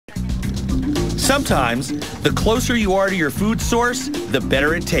Sometimes, the closer you are to your food source, the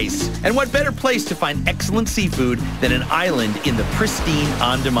better it tastes. And what better place to find excellent seafood than an island in the pristine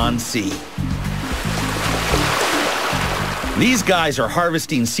Andaman Sea? These guys are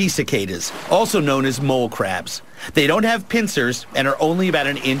harvesting sea cicadas, also known as mole crabs. They don't have pincers and are only about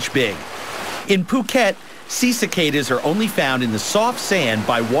an inch big. In Phuket, sea cicadas are only found in the soft sand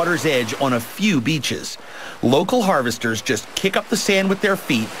by water's edge on a few beaches. Local harvesters just kick up the sand with their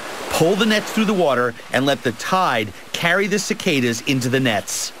feet, pull the nets through the water, and let the tide carry the cicadas into the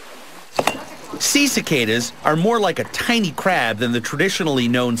nets. Sea cicadas are more like a tiny crab than the traditionally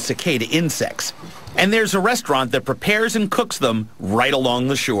known cicada insects. And there's a restaurant that prepares and cooks them right along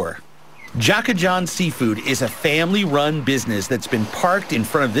the shore. Jakajan Seafood is a family-run business that's been parked in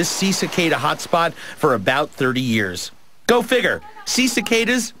front of this sea cicada hotspot for about 30 years. Go figure, sea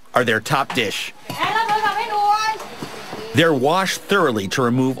cicadas are their top dish. They're washed thoroughly to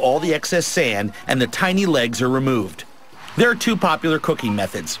remove all the excess sand, and the tiny legs are removed. There are two popular cooking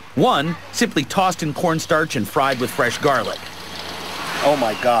methods. One, simply tossed in cornstarch and fried with fresh garlic. Oh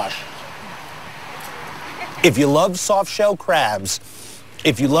my gosh. If you love soft-shell crabs,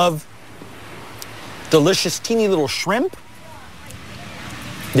 if you love delicious teeny little shrimp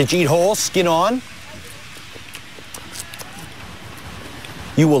that you eat whole, skin on,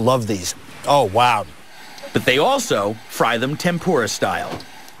 you will love these. Oh, wow. But they also fry them tempura style.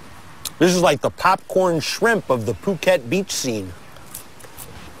 This is like the popcorn shrimp of the Phuket beach scene.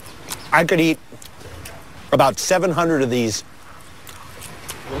 I could eat about 700 of these.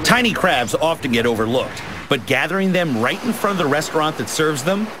 Tiny crabs often get overlooked, but gathering them right in front of the restaurant that serves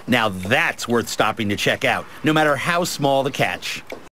them, now that's worth stopping to check out, no matter how small the catch.